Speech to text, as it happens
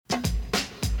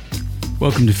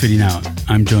Welcome to Fitting Out.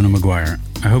 I'm Jonah McGuire.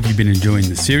 I hope you've been enjoying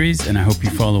the series, and I hope you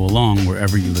follow along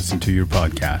wherever you listen to your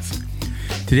podcast.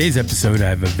 Today's episode, I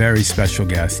have a very special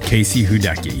guest, Casey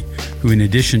Hudecki, who in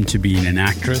addition to being an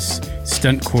actress,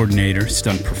 stunt coordinator,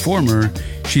 stunt performer,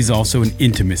 she's also an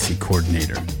intimacy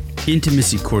coordinator.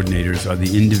 Intimacy coordinators are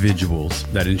the individuals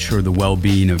that ensure the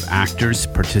well-being of actors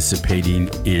participating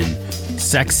in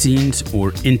sex scenes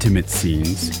or intimate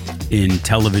scenes in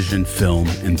television, film,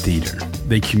 and theater.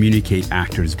 They communicate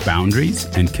actors' boundaries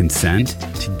and consent.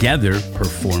 Together,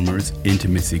 performers,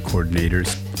 intimacy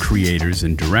coordinators, creators,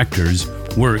 and directors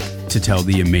work to tell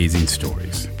the amazing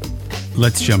stories.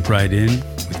 Let's jump right in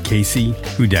with Casey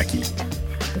Hudecki.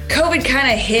 COVID kind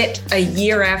of hit a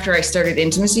year after I started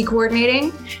intimacy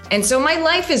coordinating. And so my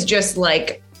life is just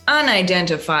like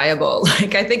unidentifiable.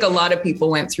 Like I think a lot of people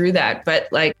went through that, but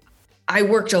like I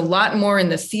worked a lot more in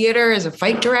the theater as a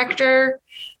fight director.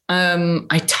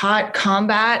 I taught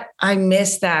combat. I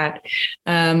miss that.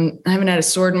 I haven't had a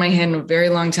sword in my hand in a very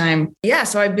long time. Yeah.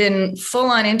 So I've been full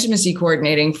on intimacy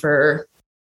coordinating for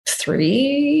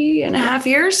 3.5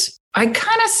 years. I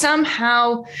kind of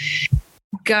somehow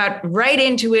got right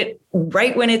into it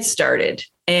right when it started.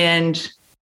 And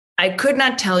I could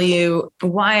not tell you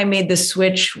why I made the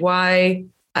switch, why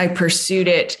I pursued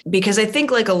it, because I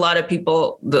think like a lot of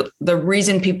people, the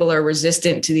reason people are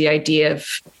resistant to the idea of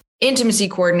intimacy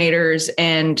coordinators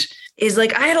and is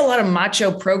like, I had a lot of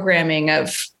macho programming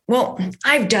of, well,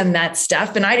 I've done that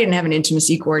stuff and I didn't have an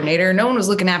intimacy coordinator. No one was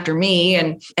looking after me.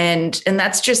 And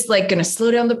that's just like going to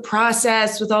slow down the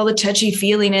process with all the touchy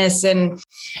feeliness. And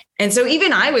so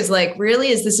even I was like, really,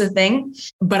 is this a thing?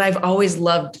 But I've always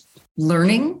loved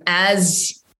learning.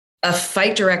 As a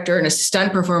fight director and a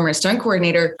stunt performer, a stunt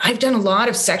coordinator, I've done a lot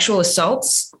of sexual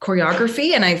assaults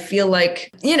choreography. And I feel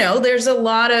like, there's a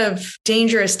lot of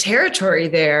dangerous territory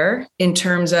there in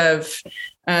terms of,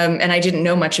 and I didn't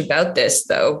know much about this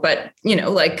though, but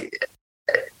like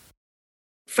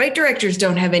fight directors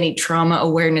don't have any trauma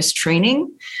awareness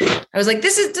training. I was like,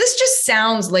 this just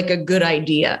sounds like a good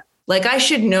idea. Like I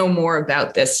should know more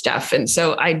about this stuff. And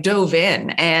so I dove in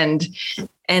and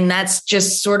that's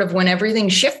just sort of when everything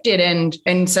shifted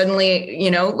and suddenly,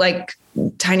 like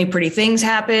tiny pretty things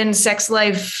happened. Sex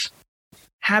Life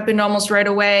happened almost right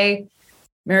away.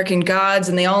 American Gods,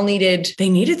 and they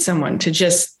needed someone to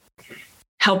just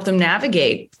help them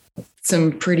navigate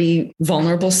some pretty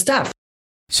vulnerable stuff.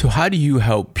 So how do you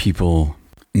help people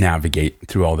navigate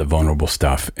through all the vulnerable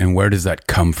stuff? And where does that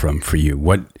come from for you?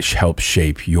 What helps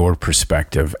shape your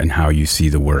perspective and how you see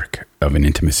the work of an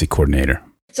intimacy coordinator?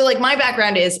 So like my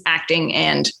background is acting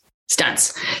and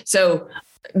stunts. So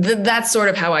that's sort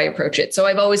of how I approach it. So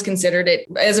I've always considered it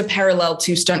as a parallel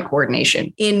to stunt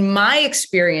coordination. In my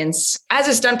experience as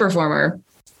a stunt performer,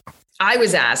 I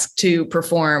was asked to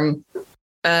perform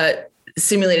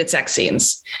simulated sex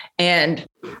scenes. And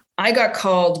I got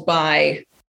called by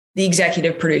the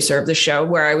executive producer of the show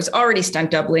where I was already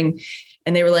stunt doubling.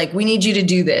 And they were like, we need you to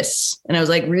do this. And I was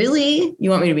like, really?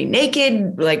 You want me to be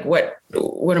naked? Like, what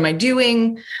am I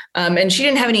doing? And she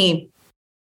didn't have any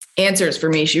answers for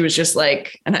me. She was just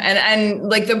like, and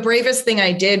like the bravest thing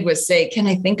I did was say, can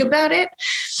I think about it?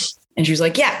 And she was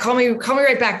like, yeah, call me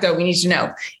right back though. We need to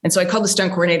know. And so I called the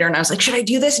stunt coordinator and I was like, should I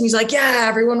do this? And he's like, yeah,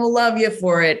 everyone will love you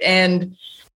for it. And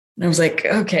I was like,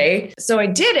 okay. So I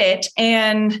did it.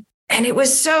 And it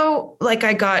was so like,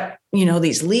 I got,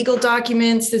 these legal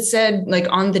documents that said like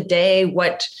on the day,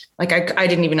 what, like, I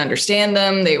didn't even understand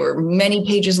them. They were many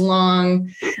pages long.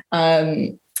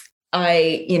 I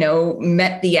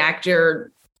met the actor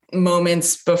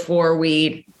moments before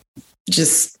we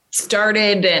just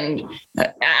started. And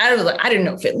I didn't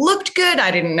know if it looked good.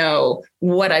 I didn't know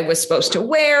what I was supposed to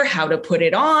wear, how to put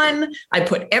it on. I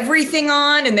put everything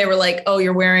on and they were like, oh,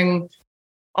 you're wearing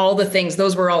all the things.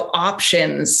 Those were all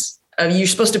options. You're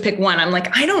supposed to pick one. I'm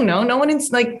like, I don't know. No one's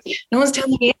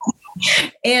telling me.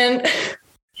 And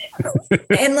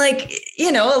like,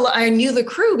 I knew the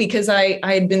crew because I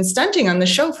had been stunting on the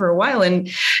show for a while and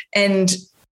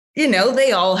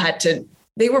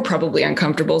they were probably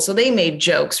uncomfortable. So they made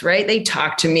jokes, right? They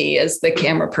talked to me as the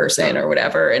camera person or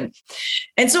whatever. And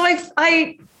so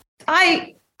I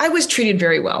was treated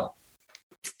very well.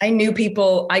 I knew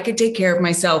people, I could take care of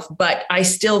myself, but I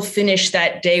still finished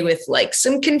that day with like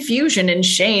some confusion and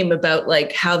shame about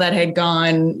like how that had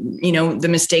gone, the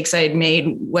mistakes I had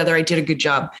made, whether I did a good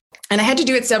job. And I had to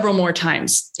do it several more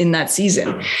times in that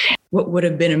season. What would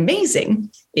have been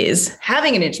amazing is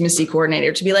having an intimacy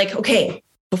coordinator to be like, okay,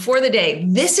 before the day,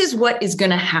 this is what is going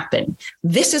to happen.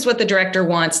 This is what the director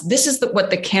wants. This is what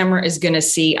the camera is going to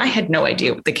see. I had no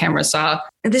idea what the camera saw.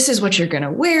 This is what you're going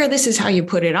to wear. This is how you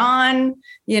put it on.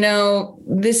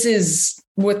 This is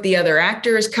what the other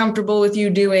actor is comfortable with you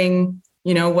doing.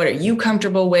 What are you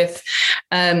comfortable with?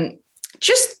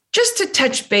 Just to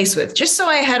touch base with, just so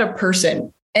I had a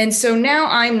person. And so now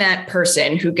I'm that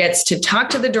person who gets to talk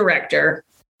to the director,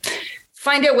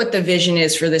 find out what the vision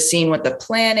is for the scene, what the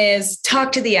plan is,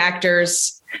 talk to the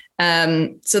actors,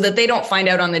 so that they don't find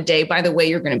out on the day, by the way,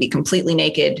 you're going to be completely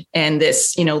naked. And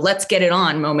this, let's get it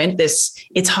on moment, this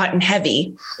it's hot and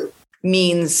heavy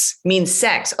means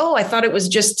sex. Oh, I thought it was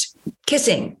just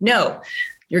kissing. No,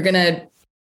 you're going to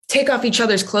take off each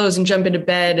other's clothes and jump into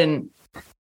bed, and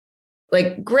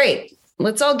great.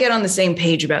 Let's all get on the same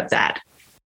page about that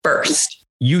first.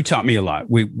 You taught me a lot.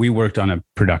 We worked on a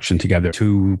production together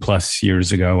 2+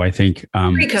 years ago, I think.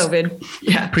 Pre-COVID.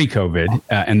 Yeah. Pre-COVID,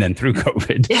 and then through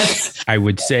COVID. Yes. I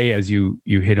would say, as you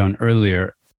hit on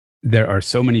earlier, there are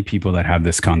so many people that have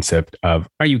this concept of,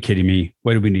 are you kidding me?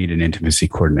 What do we need an intimacy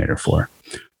coordinator for?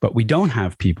 But we don't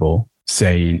have people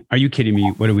saying, are you kidding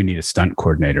me? What do we need a stunt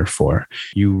coordinator for?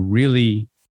 You really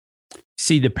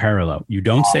see the parallel. You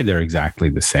don't say they're exactly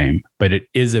the same, but it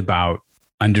is about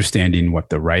understanding what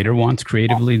the writer wants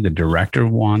creatively, the director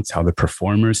wants, how the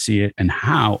performers see it, and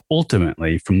how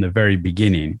ultimately from the very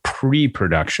beginning,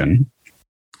 pre-production,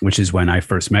 which is when I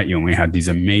first met you and we had these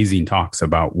amazing talks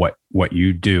about what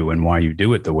you do and why you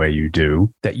do it the way you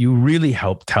do, that you really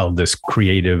help tell this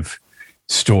creative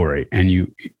story. And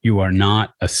you are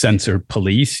not a censor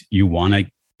police. You want to,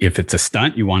 if it's a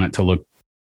stunt, you want it to look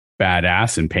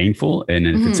badass and painful. And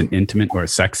if it's an intimate or a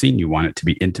sex scene, you want it to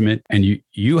be intimate. And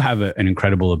you have an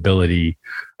incredible ability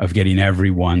of getting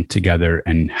everyone together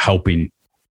and helping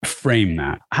frame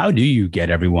that. How do you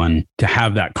get everyone to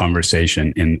have that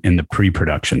conversation in the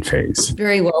pre-production phase?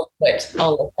 Very well put,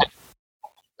 all of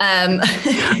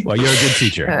that. Well, you're a good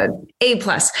teacher. A+.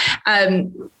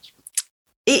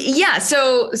 Yeah.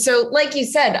 So like you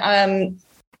said,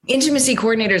 intimacy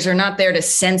coordinators are not there to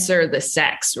censor the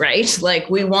sex, right?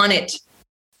 We want it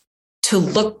to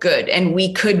look good, and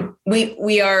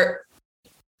we are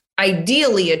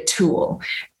ideally a tool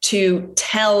to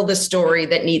tell the story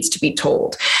that needs to be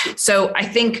told. So I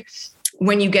think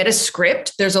when you get a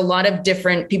script, there's a lot of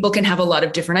different people can have a lot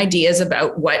of different ideas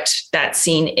about what that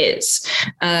scene is.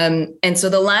 And so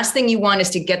the last thing you want is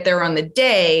to get there on the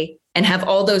day and have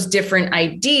all those different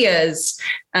ideas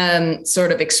sort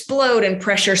of explode and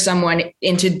pressure someone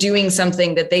into doing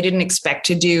something that they didn't expect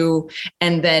to do,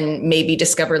 and then maybe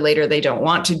discover later they don't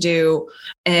want to do.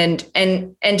 And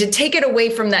to take it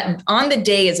away from that on the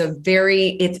day is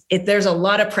there's a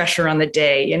lot of pressure on the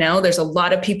day. There's a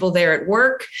lot of people there at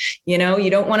work. You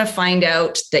don't want to find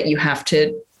out that you have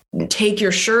to take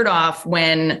your shirt off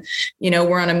when,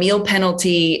 we're on a meal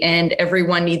penalty and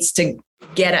everyone needs to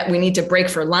we need to break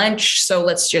for lunch. So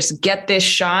let's just get this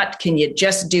shot. Can you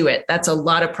just do it? That's a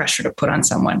lot of pressure to put on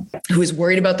someone who is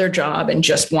worried about their job and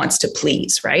just wants to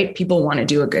please, right? People want to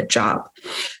do a good job.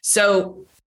 So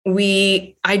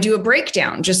I do a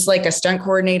breakdown, just like a stunt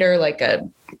coordinator, like a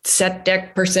set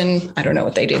deck person. I don't know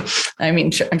what they do. I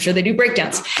mean, I'm sure they do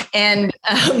breakdowns. And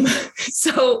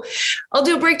so I'll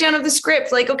do a breakdown of the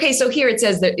script. Okay, so here it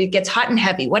says that it gets hot and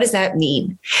heavy. What does that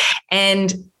mean?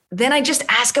 And then I just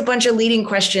ask a bunch of leading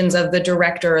questions of the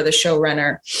director or the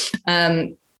showrunner,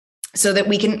 so that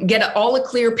we can get a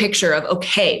clear picture of,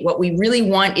 okay, what we really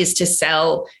want is to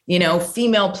sell,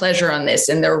 female pleasure on this.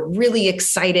 And they're really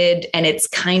excited and it's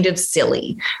kind of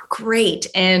silly. Great.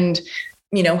 And,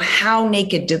 how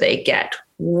naked do they get?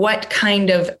 What kind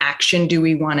of action do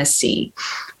we want to see?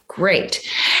 Great.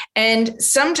 And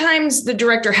sometimes the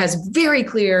director has very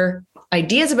clear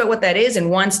ideas about what that is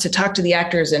and wants to talk to the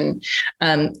actors, and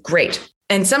great.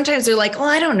 And sometimes they're like, well,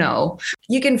 I don't know.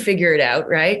 You can figure it out,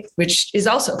 right? Which is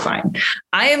also fine.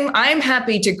 I'm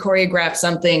happy to choreograph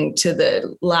something to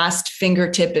the last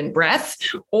fingertip and breath,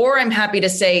 or I'm happy to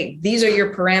say, these are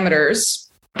your parameters,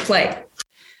 play.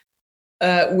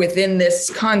 Within this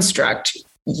construct,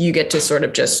 you get to sort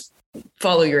of just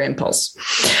follow your impulse.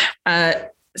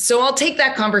 So I'll take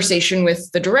that conversation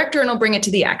with the director and I'll bring it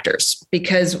to the actors,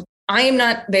 because I am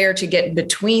not there to get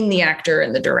between the actor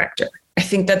and the director. I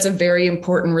think that's a very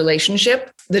important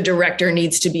relationship. The director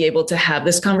needs to be able to have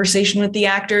this conversation with the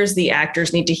actors. The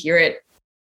actors need to hear it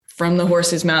from the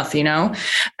horse's mouth,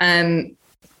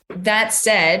 That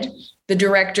said, the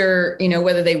director,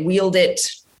 whether they wield it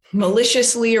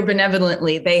maliciously or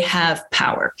benevolently, they have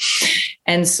power.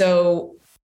 And so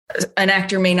an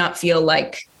actor may not feel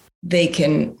like they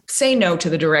can say no to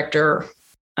the director,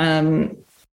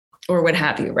 or what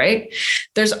have you, right?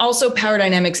 There's also power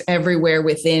dynamics everywhere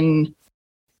within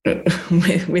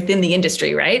the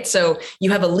industry, right? So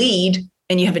you have a lead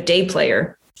and you have a day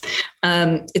player.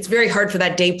 It's very hard for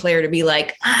that day player to be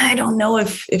like, I don't know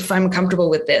if I'm comfortable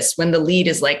with this, when the lead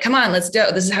is like, come on, let's do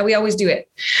it. This is how we always do it.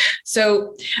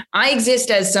 So I exist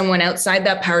as someone outside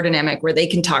that power dynamic where they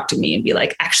can talk to me and be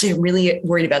like, actually, I'm really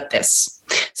worried about this.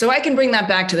 So I can bring that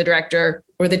back to the director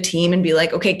or the team and be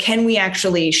like, okay, can we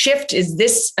actually shift? Is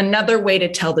this another way to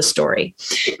tell the story?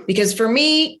 Because for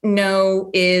me, no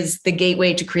is the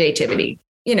gateway to creativity.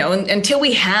 Until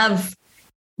we have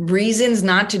reasons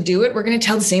not to do it, we're going to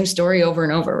tell the same story over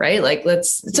and over, right? Like,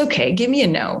 it's okay. Give me a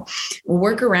no. We'll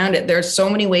work around it. There are so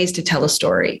many ways to tell a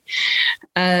story.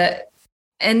 And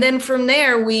then from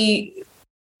there,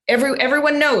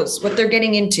 everyone knows what they're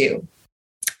getting into.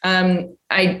 Then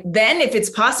if it's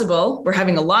possible, we're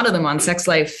having a lot of them on Sex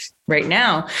Life right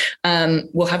now.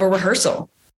 We'll have a rehearsal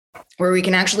where we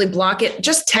can actually block it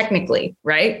just technically,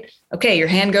 right? Okay, your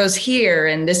hand goes here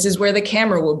and this is where the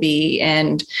camera will be.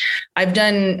 And I've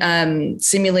done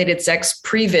simulated sex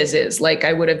previses, like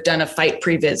I would have done a fight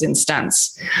previs in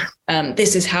stunts.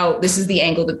 This is the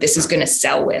angle that this is going to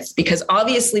sell with, because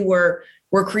obviously we're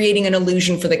creating an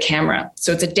illusion for the camera.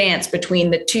 So it's a dance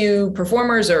between the two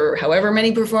performers or however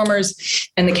many performers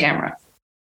and the camera,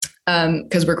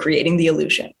 because we're creating the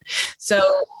illusion.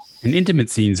 And intimate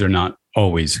scenes are not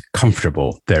always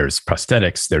comfortable. There's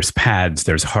prosthetics, there's pads,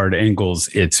 there's hard angles.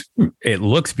 It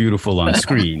looks beautiful on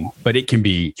screen, but it can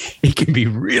be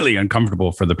really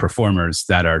uncomfortable for the performers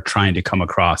that are trying to come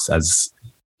across as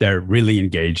they're really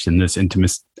engaged in this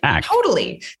intimate act.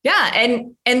 Totally. Yeah.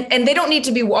 And they don't need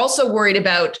to be also worried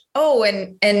about,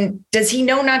 and does he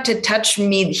know not to touch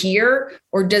me here?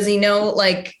 Or does he know,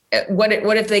 like, what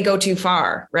if they go too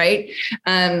far? Right.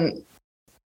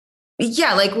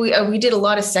 Yeah, like we did a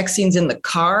lot of sex scenes in the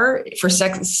car for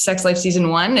Sex Life season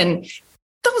 1, and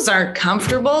those aren't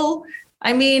comfortable.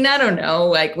 I mean, I don't know,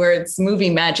 like, where it's movie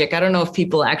magic. I don't know if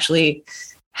people actually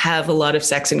have a lot of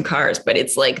sex in cars, but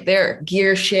it's like there are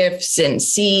gear shifts and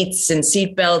seats and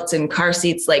seat belts and car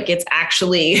seats. Like, it's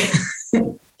actually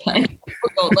kind of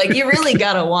difficult. Like, you really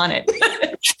gotta want it.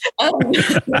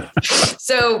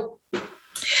 So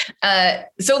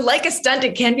like a stunt,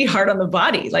 it can be hard on the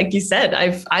body. Like you said,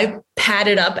 I've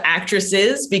padded up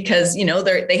actresses because,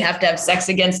 they have to have sex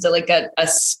against a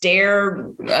stair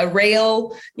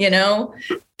rail,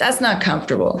 that's not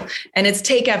comfortable. And it's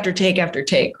take after take after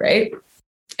take. Right.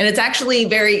 And it's actually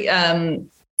very,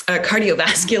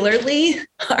 cardiovascularly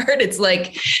hard. It's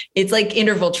like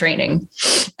interval training.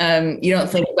 You don't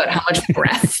think about how much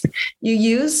breath you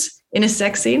use in a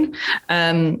sex scene.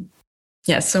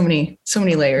 Yeah, so many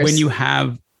layers. When you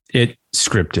have it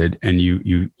scripted and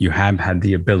you have had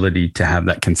the ability to have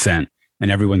that consent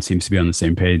and everyone seems to be on the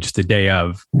same page, the day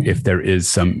of, if there is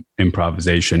some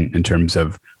improvisation in terms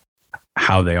of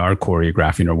how they are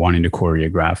choreographing or wanting to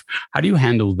choreograph, how do you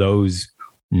handle those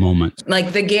moments?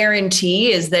 Like, the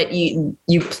guarantee is that you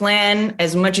plan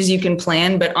as much as you can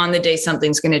plan, but on the day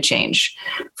something's going to change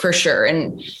for sure.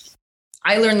 And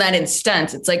I learned that in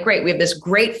stunts. It's like, great, we have this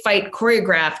great fight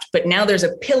choreographed, but now there's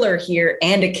a pillar here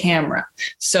and a camera.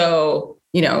 So,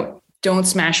 don't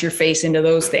smash your face into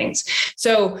those things.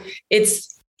 So it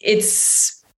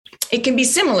can be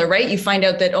similar, right? You find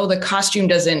out that, the costume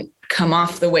doesn't come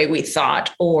off the way we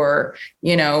thought, or,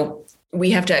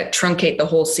 we have to truncate the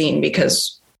whole scene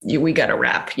because we got to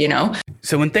wrap,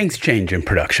 So when things change in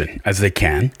production, as they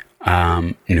can,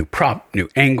 new prop, new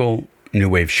angle, new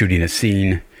way of shooting a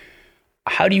scene,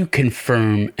 how do you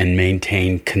confirm and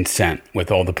maintain consent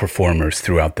with all the performers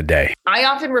throughout the day? I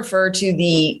often refer to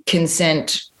the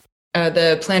consent,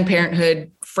 the Planned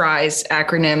Parenthood FRIES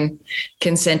acronym.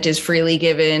 Consent is freely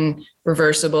given,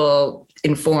 reversible,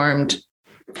 informed,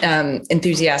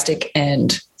 enthusiastic,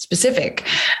 and specific.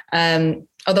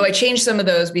 Although I changed some of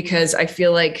those because I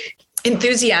feel like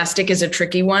enthusiastic is a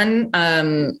tricky one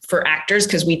for actors,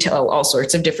 because we tell all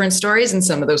sorts of different stories, and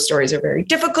some of those stories are very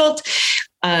difficult.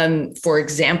 For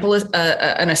example,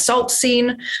 an assault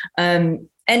scene, and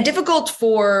difficult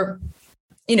for,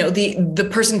 the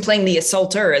person playing the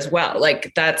assaulter as well.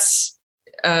 Like, that's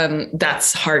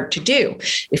hard to do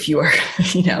if you are,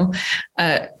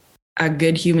 a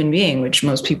good human being, which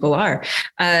most people are.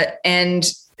 And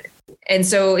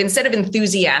so instead of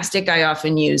enthusiastic, I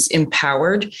often use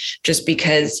empowered, just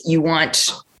because you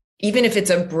want, even if it's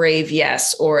a brave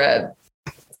yes or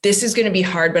this is going to be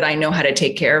hard, but I know how to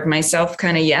take care of myself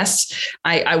kind of yes.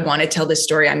 I want to tell this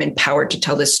story. I'm empowered to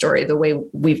tell this story the way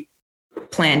we've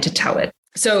planned to tell it.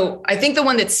 So I think the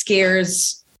one that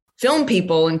scares film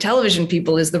people and television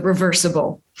people is the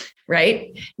reversible,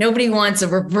 right? Nobody wants a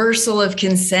reversal of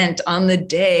consent on the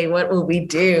day. What will we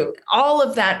do? All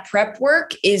of that prep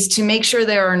work is to make sure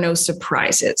there are no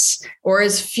surprises, or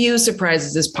as few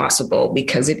surprises as possible,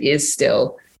 because it is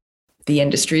still the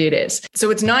industry it is.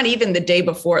 So it's not even the day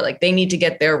before. Like, they need to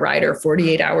get their rider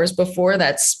 48 hours before.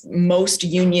 That's most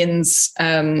unions,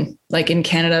 like in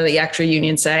Canada, the actor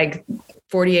union SAG,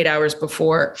 48 hours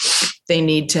before they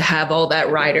need to have all that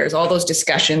riders. All those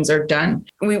discussions are done.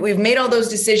 We've made all those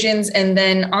decisions. And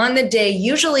then on the day,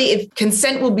 usually if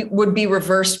consent would be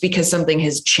reversed because something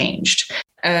has changed.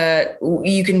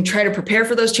 You can try to prepare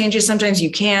for those changes. Sometimes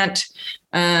you can't.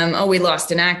 We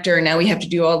lost an actor, and now we have to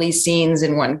do all these scenes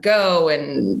in one go.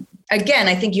 And again,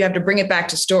 I think you have to bring it back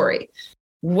to story.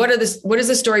 What is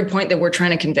the story point that we're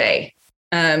trying to convey?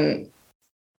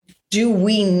 Do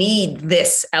we need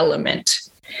this element?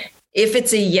 If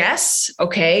it's a yes,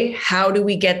 okay, how do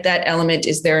we get that element?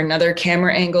 Is there another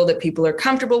camera angle that people are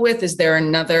comfortable with? Is there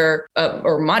another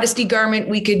or modesty garment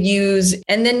we could use?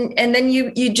 And then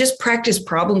you just practice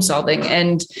problem solving.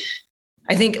 And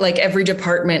I think like every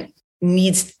department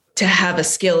needs to have a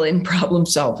skill in problem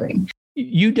solving.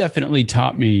 You definitely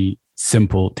taught me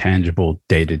simple, tangible,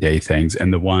 day-to-day things.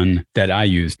 And the one that I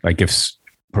used, like if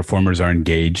performers are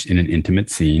engaged in an intimate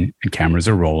scene and cameras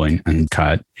are rolling and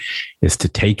cut, is to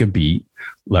take a beat,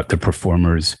 let the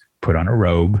performers put on a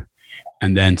robe,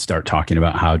 and then start talking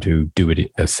about how to do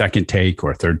it a second take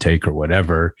or a third take or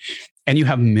whatever. And you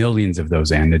have millions of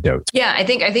those anecdotes. Yeah, I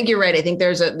think you're right. I think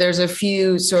there's a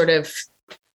few sort of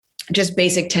just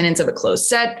basic tenets of a closed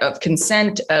set, of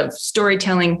consent, of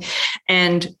storytelling,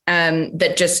 and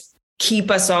that just keep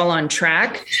us all on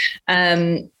track.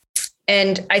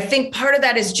 And I think part of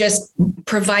that is just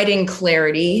providing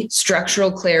clarity, structural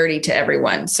clarity to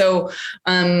everyone. So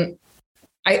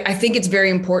I think it's very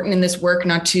important in this work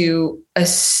not to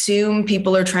assume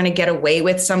people are trying to get away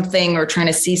with something or trying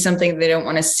to see something they don't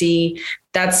want to see.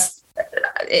 That's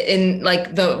in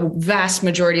like the vast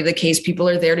majority of the case, people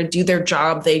are there to do their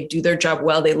job. They do their job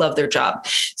well. They love their job.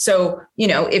 So,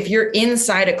 if you're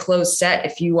inside a closed set,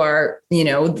 if you are,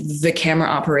 the camera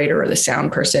operator or the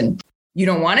sound person, you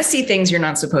don't want to see things you're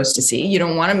not supposed to see. You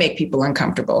don't want to make people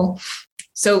uncomfortable.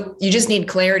 So you just need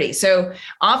clarity. So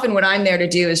often what I'm there to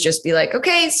do is just be like,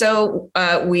 okay, so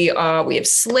we have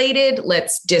slated,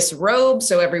 let's disrobe.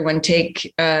 So everyone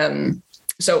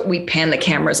so we pan the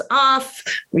cameras off,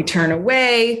 we turn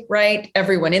away, right?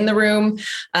 Everyone in the room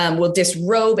will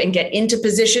disrobe and get into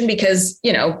position because,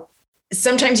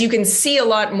 sometimes you can see a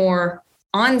lot more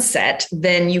on set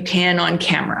than you can on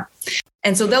camera.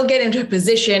 And so they'll get into a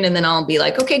position and then I'll be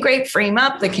like, okay, great, frame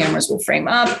up. The cameras will frame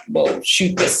up. We'll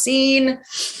shoot the scene.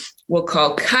 We'll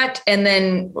call cut. And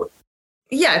then,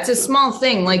 yeah, it's a small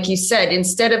thing. Like you said,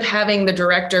 instead of having the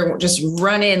director just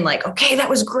run in like, okay, that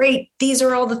was great. These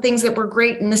are all the things that were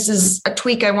great. And this is a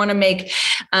tweak I want to make.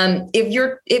 If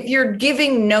you're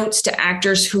giving notes to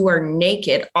actors who are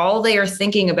naked, all they are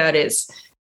thinking about is,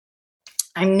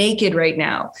 I'm naked right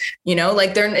now,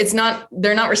 like they're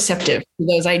not receptive to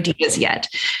those ideas yet.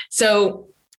 So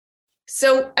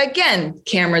again,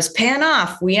 cameras pan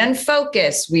off, we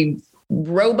unfocus, we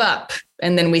robe up,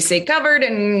 and then we say covered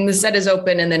and the set is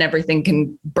open and then everything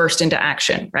can burst into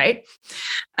action. Right.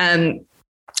 So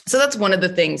that's one of the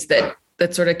things that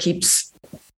sort of keeps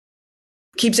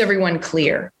everyone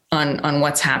clear on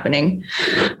what's happening.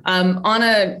 On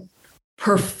a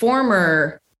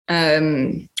performer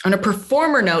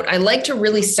note, I like to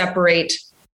really separate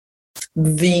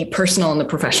the personal and the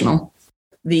professional,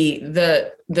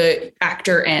 the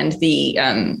actor and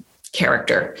the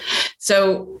character.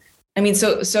 So, I mean,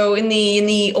 so in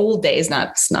the old days,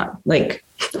 not like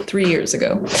 3 years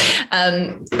ago,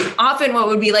 often what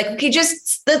would be like, okay,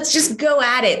 let's just go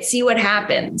at it, see what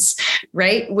happens,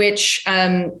 right? Which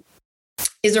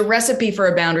is a recipe for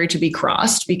a boundary to be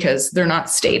crossed because they're not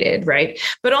stated, right?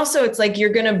 But also it's like you're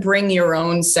going to bring your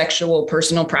own sexual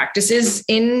personal practices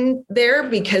in there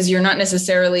because you're not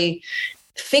necessarily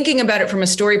thinking about it from a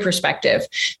story perspective.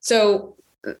 So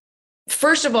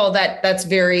first of all, that's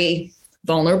very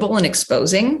vulnerable and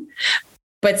exposing.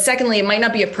 But secondly, it might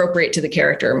not be appropriate to the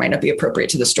character, it might not be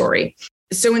appropriate to the story.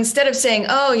 So instead of saying,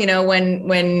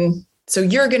 so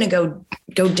you're going to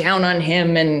go down on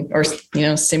him or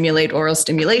simulate oral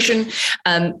stimulation.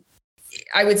 I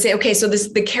would say, okay, so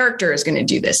the character is going to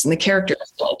do this and the character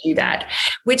is going to do that,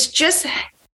 which just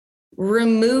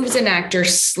removes an actor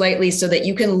slightly so that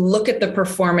you can look at the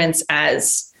performance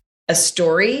as a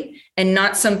story and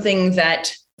not something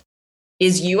that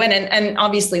is you. And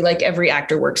obviously, like every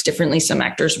actor works differently. Some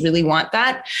actors really want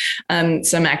that.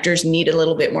 Some actors need a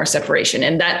little bit more separation.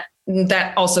 And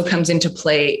that also comes into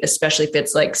play, especially if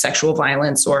it's like sexual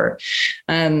violence or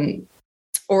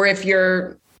if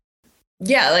you're,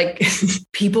 like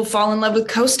people fall in love with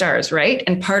co-stars, right?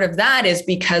 And part of that is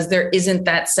because there isn't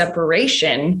that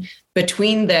separation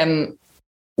between them,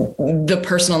 the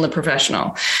personal and the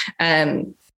professional.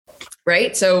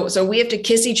 Right. So we have to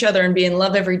kiss each other and be in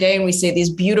love every day. And we say these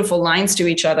beautiful lines to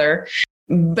each other,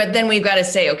 but then we've got to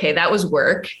say, okay, that was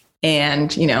work.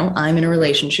 And, I'm in a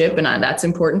relationship and that's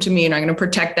important to me. And I'm going to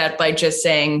protect that by just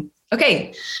saying,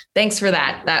 okay, thanks for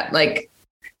that. That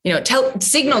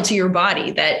signal to your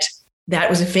body that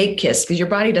was a fake kiss, because your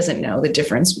body doesn't know the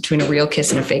difference between a real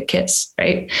kiss and a fake kiss.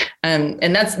 Right.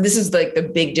 And this is like the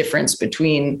big difference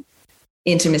between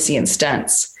intimacy and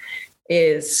stunts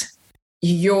is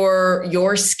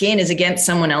your skin is against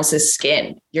someone else's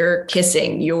skin. You're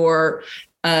kissing, you're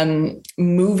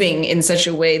moving in such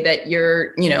a way that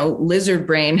your, lizard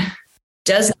brain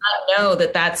does not know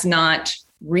that that's not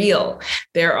real.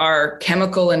 There are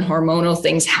chemical and hormonal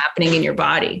things happening in your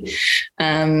body.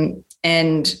 And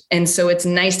so it's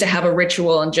nice to have a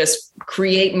ritual and just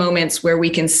create moments where we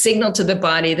can signal to the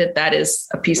body that is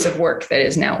a piece of work that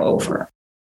is now over.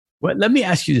 Well, let me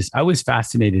ask you this. I was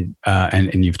fascinated,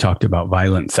 and you've talked about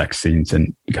violent sex scenes,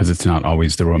 and because it's not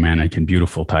always the romantic and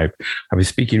beautiful type. I was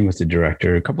speaking with the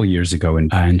director a couple of years ago,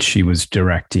 and she was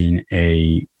directing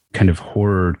a kind of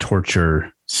horror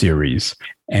torture series.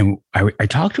 And I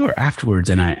talked to her afterwards,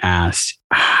 and I asked,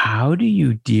 how do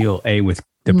you deal, with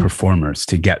the performers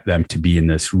to get them to be in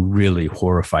this really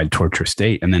horrified torture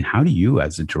state? And then how do you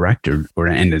as a director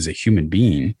and as a human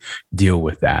being deal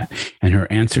with that? And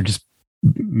her answer just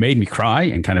made me cry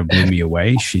and kind of blew me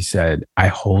away. She said, I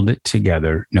hold it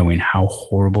together knowing how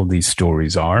horrible these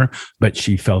stories are, but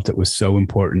she felt it was so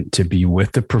important to be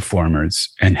with the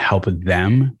performers and help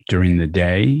them during the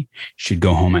day. She'd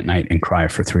go home at night and cry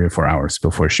for 3 or 4 hours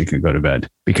before she could go to bed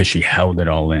because she held it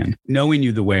all in. Knowing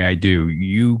you the way I do,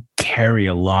 you carry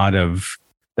a lot of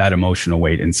that emotional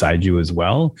weight inside you as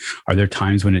well. Are there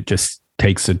times when it just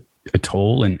takes a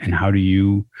toll, and how do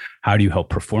you help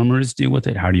performers deal with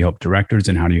it? How do you help directors,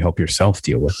 and how do you help yourself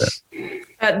deal with it?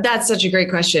 That's such a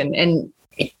great question. And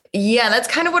that's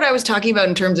kind of what I was talking about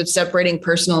in terms of separating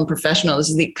personal and professional. This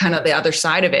is the kind of the other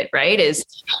side of it, right? Is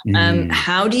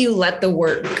how do you let the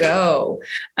work go?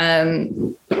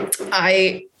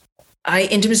 I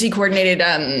intimacy coordinated.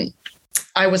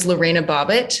 I was Lorena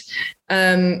Bobbitt,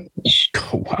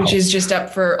 which is just up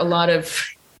for a lot of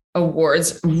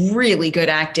awards, really good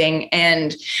acting.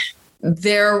 And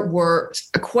there were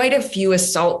quite a few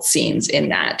assault scenes in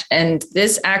that. And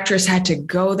this actress had to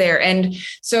go there. And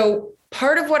so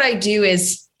part of what I do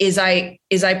is I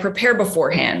prepare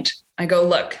beforehand. I go,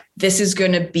 look, this is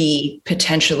going to be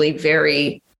potentially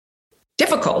very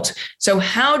difficult. So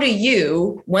how do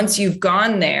you, once you've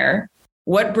gone there,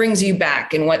 what brings you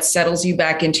back and what settles you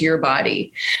back into your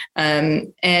body?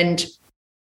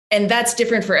 And that's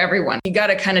different for everyone. You got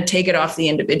to kind of take it off the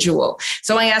individual.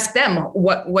 So I ask them,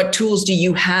 what tools do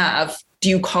you have? Do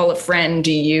you call a friend?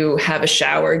 Do you have a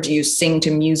shower? Do you sing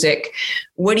to music?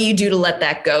 What do you do to let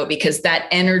that go? Because that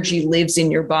energy lives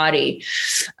in your body.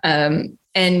 And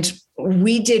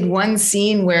we did one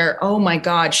scene where, oh my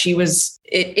God,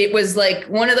 it was like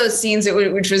one of those scenes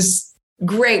which was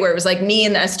great, where it was like me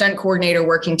and a stunt coordinator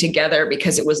working together,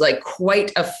 because it was like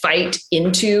quite a fight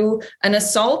into an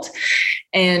assault,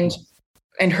 and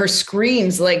her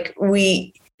screams,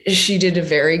 she did a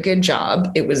very good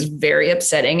job. It was very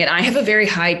upsetting. And I have a very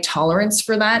high tolerance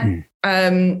for that,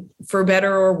 for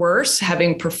better or worse,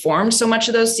 having performed so much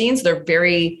of those scenes. They're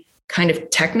very kind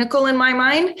of technical in my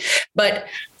mind, but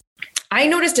I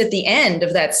noticed at the end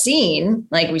of that scene,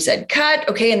 like we said, cut.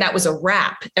 Okay. And that was a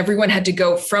wrap. Everyone had to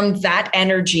go from that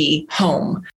energy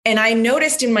home. And I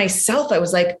noticed in myself, I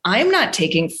was like, I'm not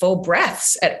taking full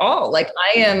breaths at all. Like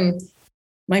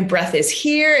my breath is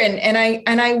here. And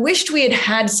I wished we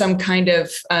had some kind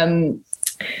of,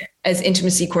 as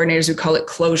intimacy coordinators, we call it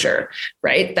closure,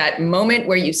 right? That moment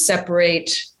where you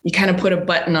separate, you kind of put a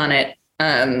button on it.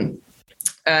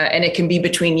 And it can be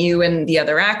between you and the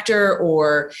other actor,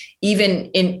 or even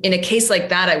in a case like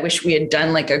that, I wish we had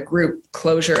done like a group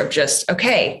closure of just,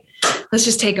 okay, let's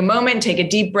just take a moment, take a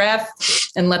deep breath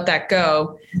and let that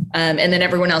go. And then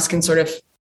everyone else can sort of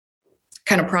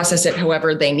kind of process it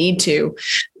however they need to.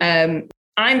 I'm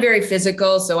very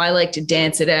physical, so I like to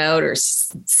dance it out or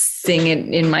sing it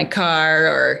in my car,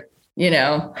 or,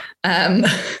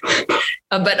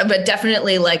 but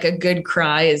definitely like a good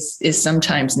cry is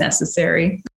sometimes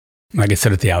necessary. Like I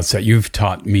said at the outset, you've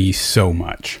taught me so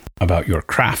much about your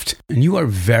craft, and you are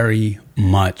very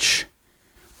much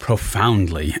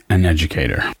profoundly an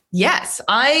educator. Yes,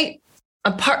 I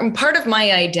part of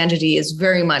my identity is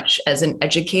very much as an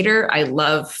educator. I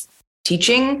love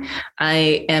teaching.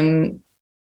 I am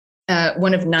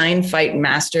one of 9 fight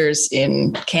masters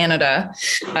in Canada,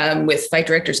 with Fight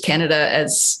Directors Canada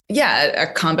as a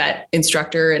combat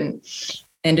instructor and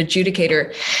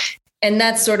adjudicator. And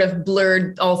that's sort of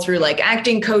blurred all through like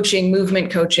acting coaching, movement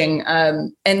coaching.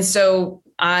 And so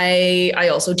I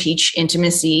also teach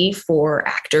intimacy for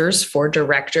actors, for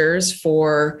directors,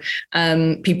 for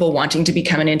people wanting to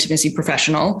become an intimacy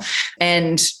professional.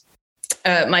 And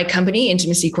my company,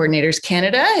 Intimacy Coordinators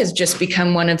Canada, has just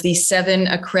become one of the 7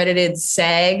 accredited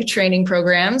SAG training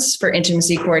programs for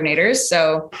intimacy coordinators.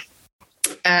 So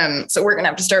we're going to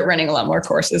have to start running a lot more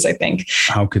courses, I think.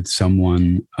 How could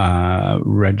someone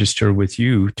register with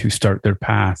you to start their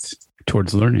path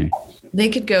towards learning? They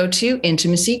could go to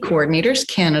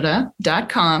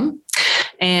intimacycoordinatorscanada.com,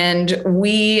 and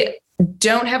we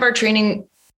don't have our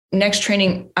next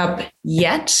training up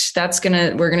yet.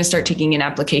 We're going to start taking in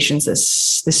applications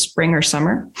this spring or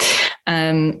summer.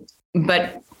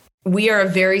 But we are a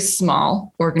very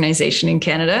small organization in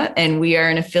Canada, and we are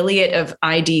an affiliate of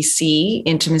IDC,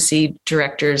 Intimacy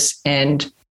Directors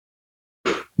and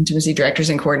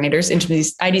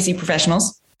Coordinators,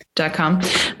 IDCprofessionals.com.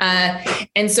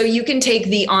 And so you can take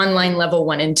the online level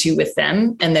 1 and 2 with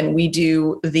them. And then we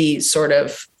do the sort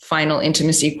of final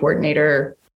intimacy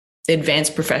coordinator,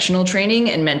 advanced professional training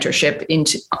and mentorship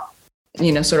into,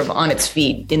 sort of on its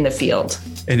feet in the field.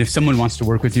 And if someone wants to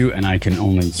work with you, and I can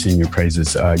only sing your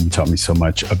praises, you taught me so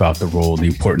much about the role, the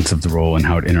importance of the role, and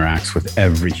how it interacts with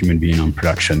every human being on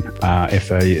production.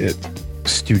 If a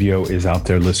studio is out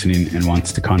there listening and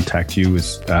wants to contact you,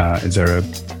 is there a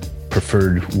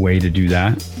preferred way to do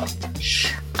that?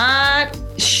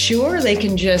 Sure. They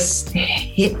can just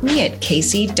hit me at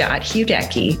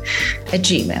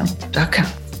casey.hudecki@gmail.com.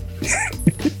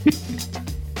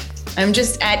 I'm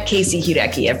just at Casey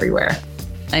Hudecki everywhere.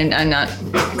 I'm not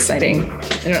exciting.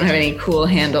 I don't have any cool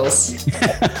handles.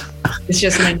 It's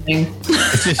just my name.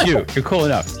 It's just you. You're cool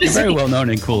enough. You're very well known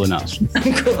and cool enough.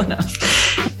 I'm cool enough.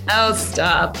 Oh,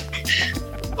 stop.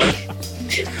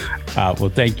 Well,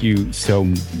 thank you so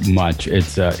much.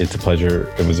 It's a pleasure.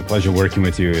 It was a pleasure working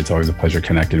with you. It's always a pleasure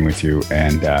connecting with you.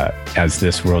 And as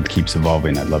this world keeps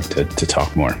evolving, I'd love to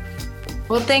talk more.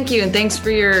 Well, thank you. And thanks for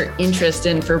your interest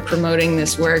and for promoting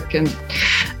this work, and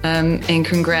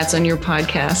congrats on your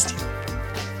podcast.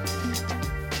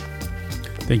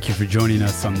 Thank you for joining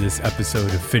us on this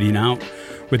episode of Fitting Out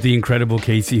with the incredible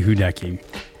Casey Hudecki.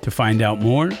 To find out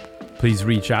more, please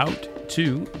reach out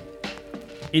to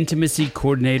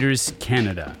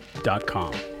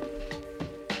intimacycoordinatorscanada.com.